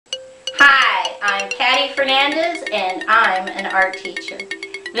I'm Patty Fernandez and I'm an art teacher.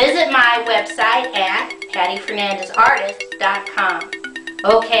 Visit my website at pattyfernandezartist.com.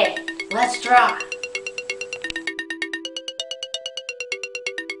 Okay, let's draw.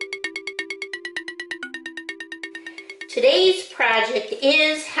 Today's project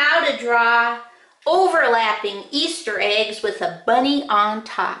is how to draw overlapping Easter eggs with a bunny on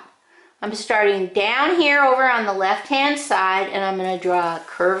top. I'm starting down here over on the left-hand side, and I'm going to draw a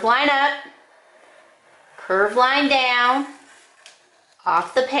curved line up, curved line down,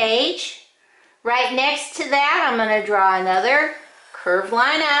 off the page. Right next to that, I'm going to draw another curved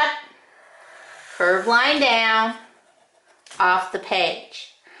line up, curved line down, off the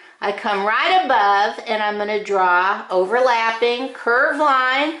page. I come right above, and I'm going to draw overlapping curved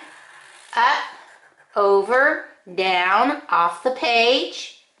line, up, over, down, off the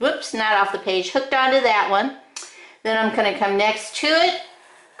page. Whoops, not off the page, hooked onto that one. Then I'm going to come next to it,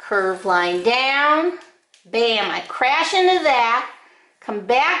 curved line down, bam, I crash into that, come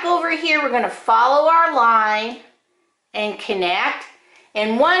back over here, we're going to follow our line and connect,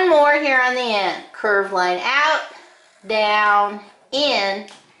 and one more here on the end, curved line out, down, in,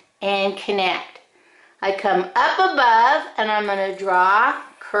 and connect. I come up above, and I'm going to draw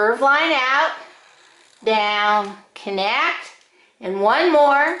curved line out, down, connect, and one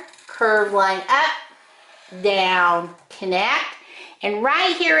more, curved line up, down, connect, and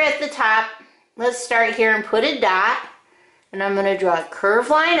right here at the top, let's start here and put a dot, and I'm going to draw a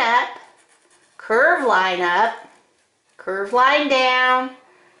curved line up, curved line up, curved line down,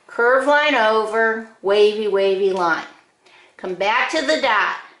 curved line over, wavy, wavy line. Come back to the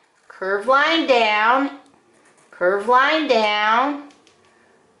dot, curved line down, curved line down.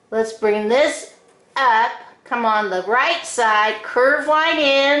 Let's bring this up. Come on the right side, curved line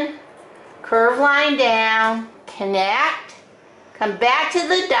in, curved line down, connect, come back to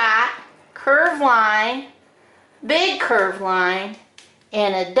the dot, curved line, big curved line,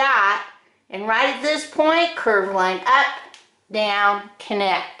 and a dot, and right at this point, curved line up, down,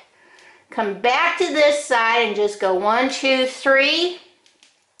 connect. Come back to this side and just go 1, 2, 3,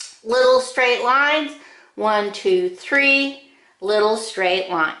 little straight lines, 1, 2, 3, little straight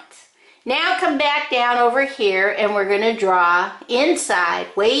lines. Now come back down over here, and we're going to draw inside,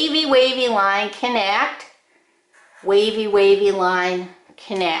 wavy, wavy line, connect, wavy, wavy line,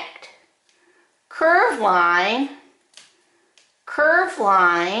 connect. Curved line,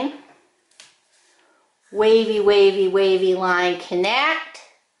 wavy, wavy, wavy line, connect,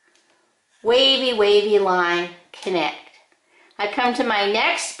 wavy, wavy line, connect. I come to my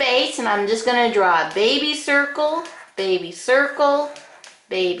next space, and I'm just going to draw a baby circle, baby circle,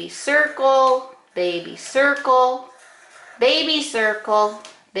 baby circle, baby circle, baby circle,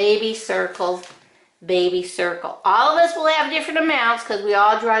 baby circle, baby circle. All of us will have different amounts because we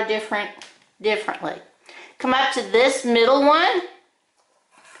all draw differently. Come up to this middle one.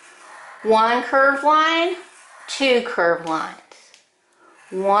 1 curved line, 2 curved lines.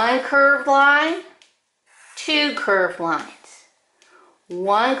 1 curved line, 2 curved lines.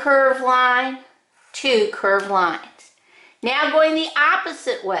 1 curved line, 2 curved lines. Now going the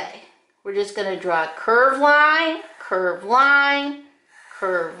opposite way, we're just going to draw a curved line, curved line,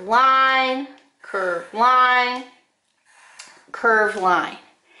 curved line, curved line, curved line.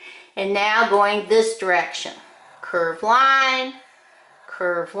 And now going this direction, curved line,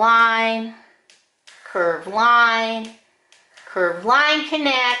 curved line, curved line, curved line,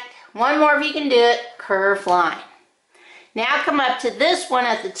 connect. One more if you can do it, curved line. Now come up to this one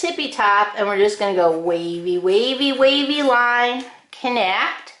at the tippy top, and we're just going to go wavy, wavy, wavy line,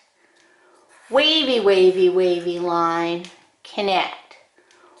 connect, wavy, wavy, wavy line, connect.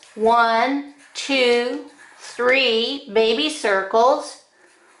 1, 2, 3 baby circles,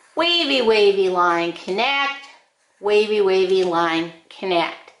 wavy, wavy line, connect, wavy, wavy line,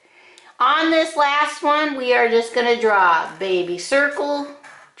 connect. On this last one, we are just going to draw baby circle,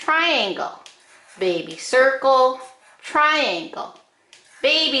 triangle, baby circle, triangle,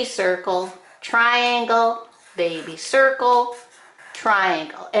 baby circle, triangle, baby circle,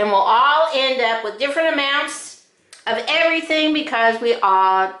 triangle. And we'll all end up with different amounts of everything because we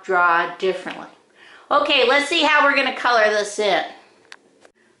all draw differently. Okay, let's see how we're going to color this in.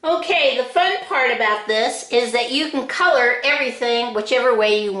 Okay, the fun part about this is that you can color everything whichever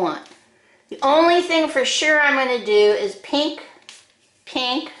way you want. The only thing for sure I'm going to do is pink,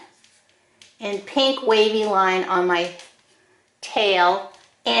 pink, and pink wavy line on my tail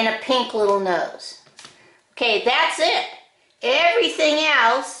and a pink little nose. Okay, that's it. Everything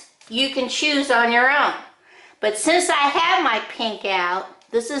else you can choose on your own. But since I have my pink out,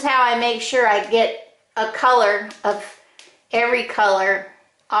 this is how I make sure I get a color of every color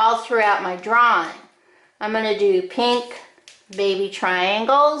all throughout my drawing. I'm going to do pink baby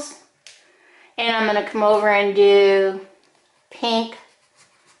triangles, and I'm going to come over and do pink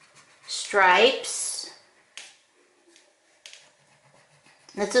stripes.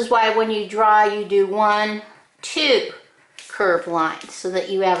 This is why when you draw, you do 1, 2 curved lines so that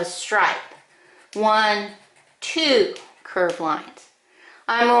you have a stripe. 1, 2 curved lines.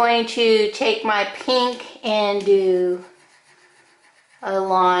 I'm going to take my pink and do a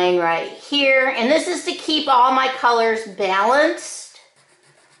line right here, and this is to keep all my colors balanced.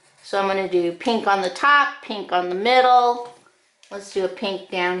 So I'm going to do pink on the top, pink on the middle. Let's do a pink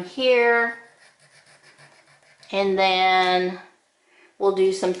down here, and then we'll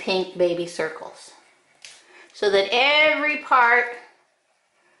do some pink baby circles so that every part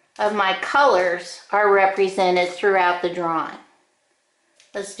of my colors are represented throughout the drawing.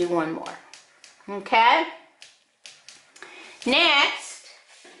 Let's do one more. Okay? Next,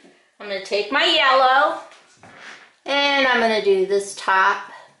 I'm going to take my yellow, and I'm going to do this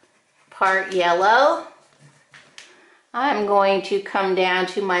top part yellow. I'm going to come down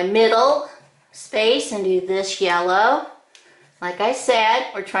to my middle space and do this yellow. Like I said,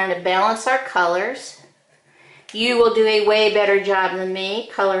 we're trying to balance our colors. You will do a way better job than me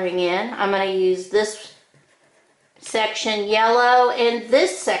coloring in. I'm going to use this section yellow and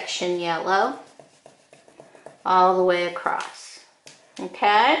this section yellow all the way across.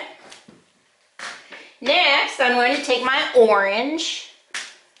 Okay? Next, I'm going to take my orange,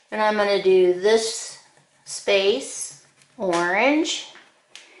 and I'm going to do this space orange,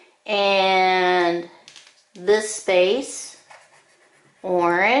 and this space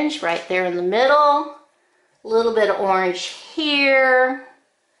orange right there in the middle. A little bit of orange here,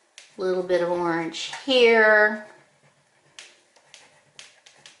 a little bit of orange here.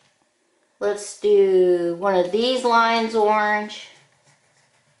 Let's do one of these lines orange.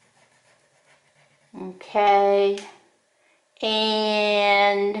 Okay.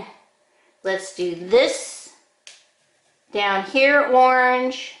 And let's do this down here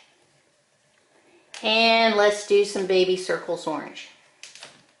orange. And let's do some baby circles orange.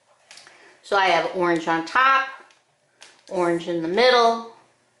 So I have orange on top, orange in the middle,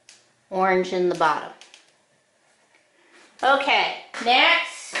 orange in the bottom. Okay,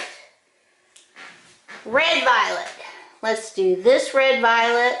 next, red violet. Let's do this red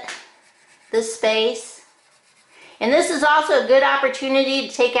violet, this space. And this is also a good opportunity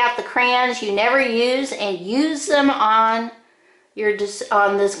to take out the crayons you never use and use them on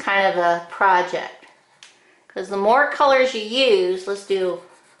this kind of a project. Because the more colors you use, let's do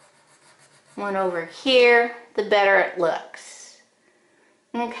one over here, the better it looks.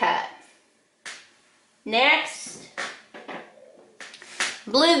 Okay. Next,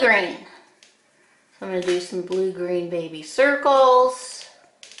 blue-green. So I'm going to do some blue-green baby circles.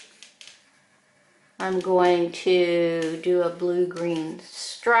 I'm going to do a blue-green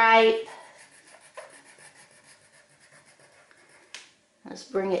stripe. Let's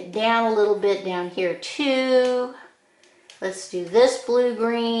bring it down a little bit down here too. Let's do this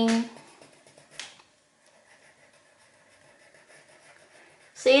blue-green.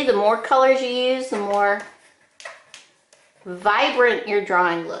 See, the more colors you use, the more vibrant your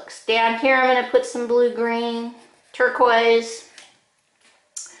drawing looks. Down here I'm going to put some blue-green, turquoise.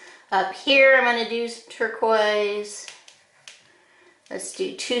 Up here I'm going to do some turquoise. Let's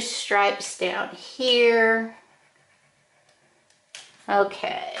do 2 stripes down here.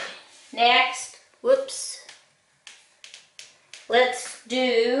 Okay, next, whoops. Let's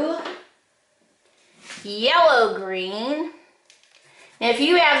do yellow-green. And if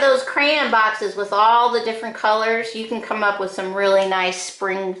you have those crayon boxes with all the different colors, you can come up with some really nice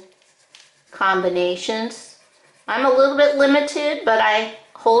spring combinations. I'm a little bit limited, but I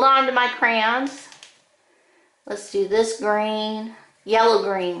hold on to my crayons. Let's do this green,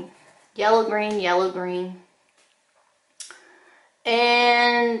 yellow-green, yellow-green, yellow-green.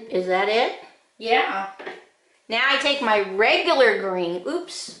 And is that it? Yeah. Now I take my regular green.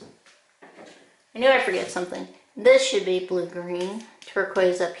 Oops. I knew I'd forget something. This should be blue-green.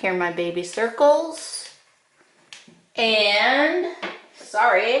 Turquoise up here, my baby circles. And,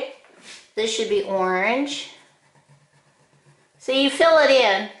 sorry, this should be orange. So you fill it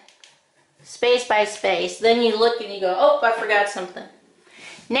in, space by space. Then you look and you go, oh, I forgot something.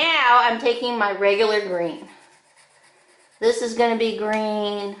 Now I'm taking my regular green. This is going to be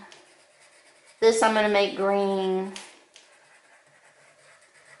green. This I'm going to make green.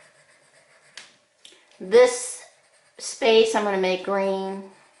 This space I'm going to make green.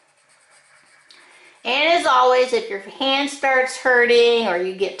 And as always, if your hand starts hurting or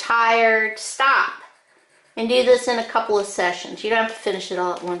you get tired, stop and do this in a couple of sessions. You don't have to finish it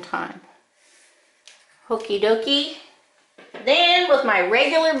all at one time. Okie dokie. Then with my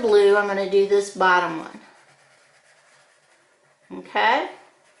regular blue, I'm going to do this bottom one. Okay?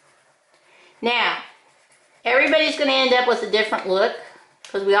 Now, everybody's going to end up with a different look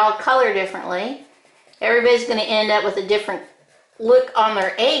because we all color differently. Everybody's going to end up with a different look on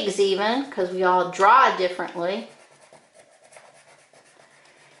their eggs even because we all draw differently.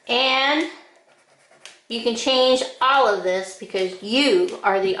 And you can change all of this because you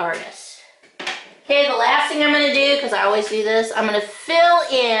are the artist. Okay, the last thing I'm going to do, because I always do this, I'm going to fill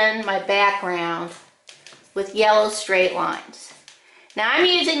in my background with yellow straight lines. Now I'm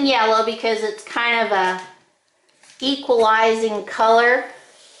using yellow because it's kind of a equalizing color.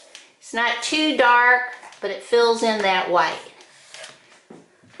 It's not too dark, but it fills in that white.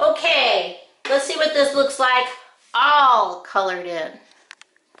 Okay, let's see what this looks like all colored in.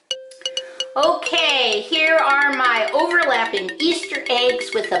 Okay, here are my overlapping Easter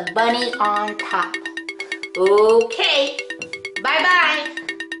eggs with a bunny on top. Okay, bye-bye.